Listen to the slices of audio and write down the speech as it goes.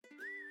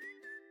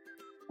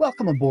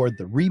Welcome aboard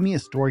the Read Me a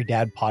Story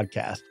Dad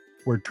podcast,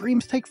 where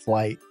dreams take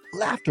flight,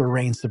 laughter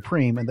reigns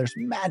supreme, and there's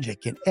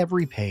magic in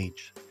every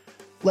page.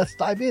 Let's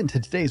dive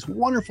into today's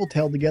wonderful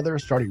tale together,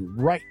 starting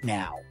right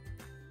now.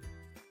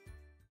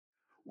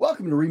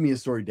 Welcome to Read Me a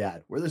Story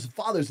Dad, where there's a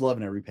father's love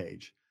in every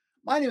page.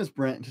 My name is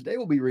Brent, and today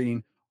we'll be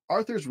reading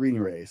Arthur's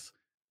Reading Race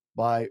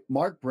by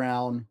Mark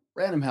Brown,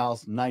 Random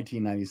House,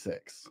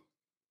 1996.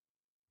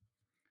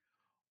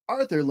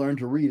 Arthur learned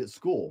to read at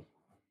school.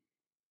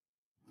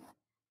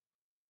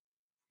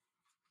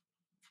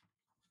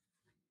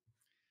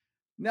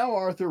 Now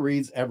Arthur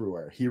reads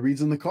everywhere. He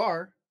reads in the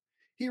car.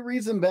 He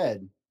reads in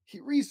bed.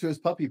 He reads to his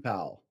puppy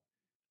pal.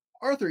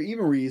 Arthur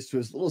even reads to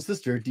his little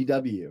sister,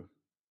 DW.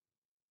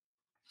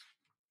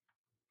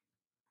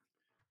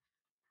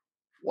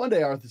 One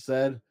day Arthur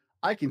said,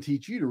 "I can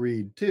teach you to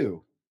read,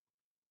 too."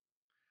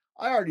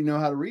 "I already know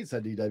how to read,"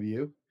 said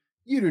DW.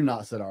 "You do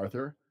not," said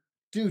Arthur.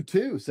 "Do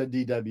too," said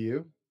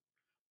DW.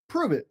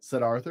 "Prove it,"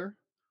 said Arthur.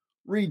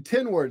 "Read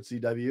 10 words,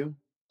 DW.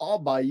 I'll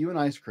buy you an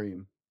ice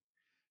cream."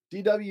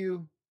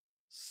 DW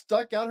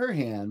stuck out her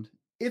hand.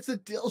 "It's a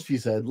deal," she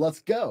said. "Let's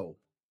go."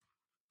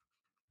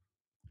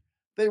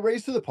 They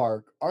raced to the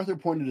park. Arthur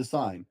pointed a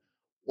sign.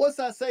 "What's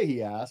that say?"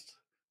 he asked.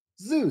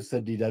 "Zoo,"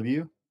 said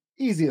DW.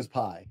 "Easy as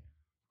pie."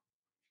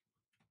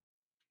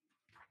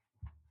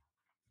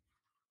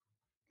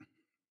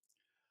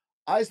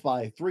 "I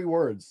spy 3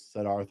 words,"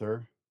 said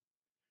Arthur.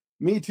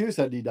 "Me too,"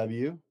 said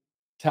DW.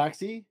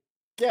 "Taxi,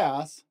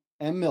 gas,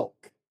 and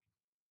milk."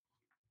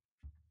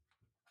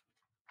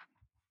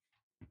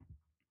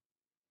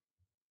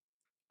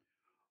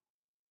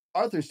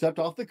 Arthur stepped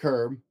off the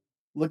curb.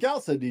 "Look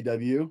out," said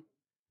DW.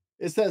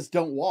 "It says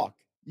don't walk.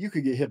 You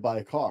could get hit by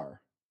a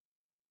car."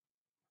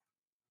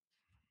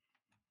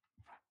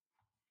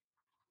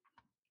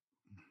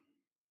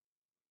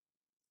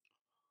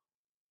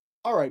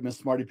 "All right, Miss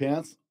Smarty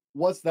Pants,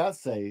 what's that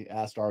say?"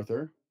 asked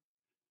Arthur.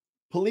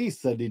 "Police,"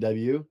 said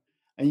DW,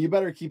 "and you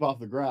better keep off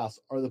the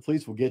grass or the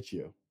police will get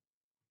you."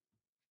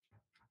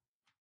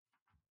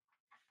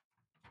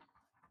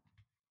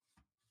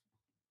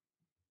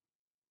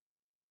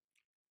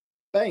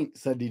 "Bank,"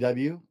 said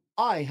DW.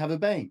 "I have a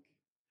bank.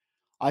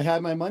 I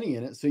had my money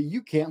in it, so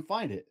you can't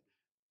find it.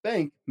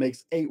 Bank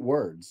makes 8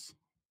 words."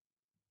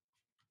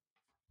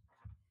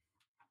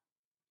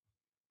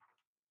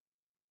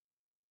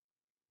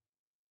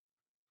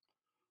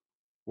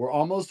 "We're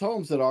almost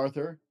home," said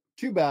Arthur.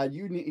 "Too bad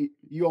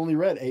you only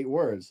read 8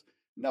 words.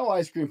 No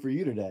ice cream for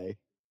you today."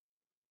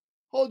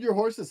 "Hold your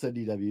horses," said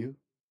DW.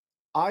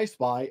 "I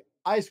spy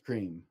ice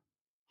cream.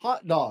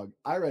 Hot dog,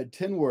 I read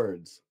 10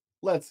 words.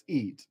 Let's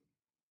eat."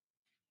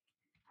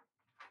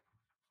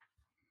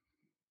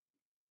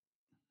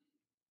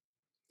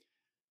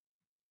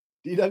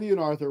 DW and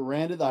Arthur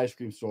ran to the ice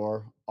cream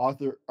store.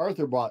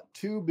 Arthur bought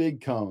 2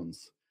 big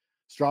cones,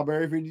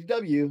 strawberry for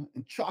DW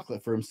and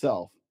chocolate for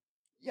himself.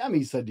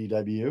 "Yummy," said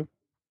DW.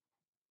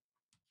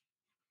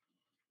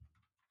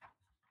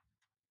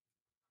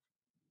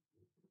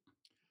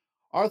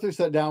 Arthur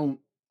sat down.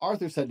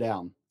 Arthur sat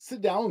down.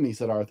 "Sit down with me,"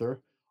 said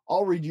Arthur.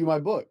 "I'll read you my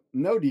book."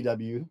 "No,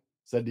 DW,"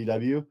 said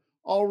DW.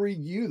 "I'll read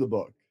you the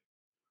book."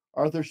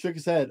 Arthur shook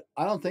his head.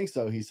 "I don't think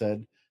so," he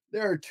said.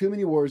 "There are too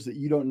many words that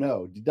you don't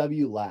know."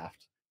 DW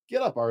laughed.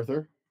 "Get up,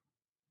 Arthur.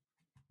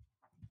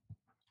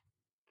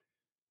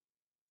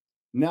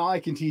 Now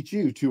I can teach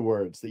you 2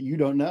 words that you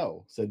don't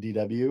know," said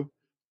DW.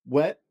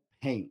 "Wet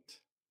paint."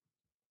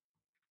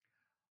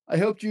 I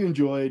hope you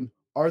enjoyed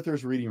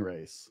Arthur's Reading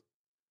Race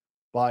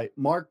by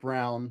Mark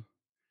Brown,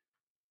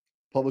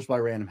 published by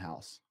Random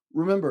House.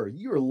 Remember,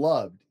 you are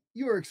loved,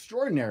 you are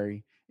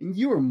extraordinary, and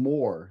you are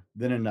more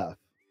than enough.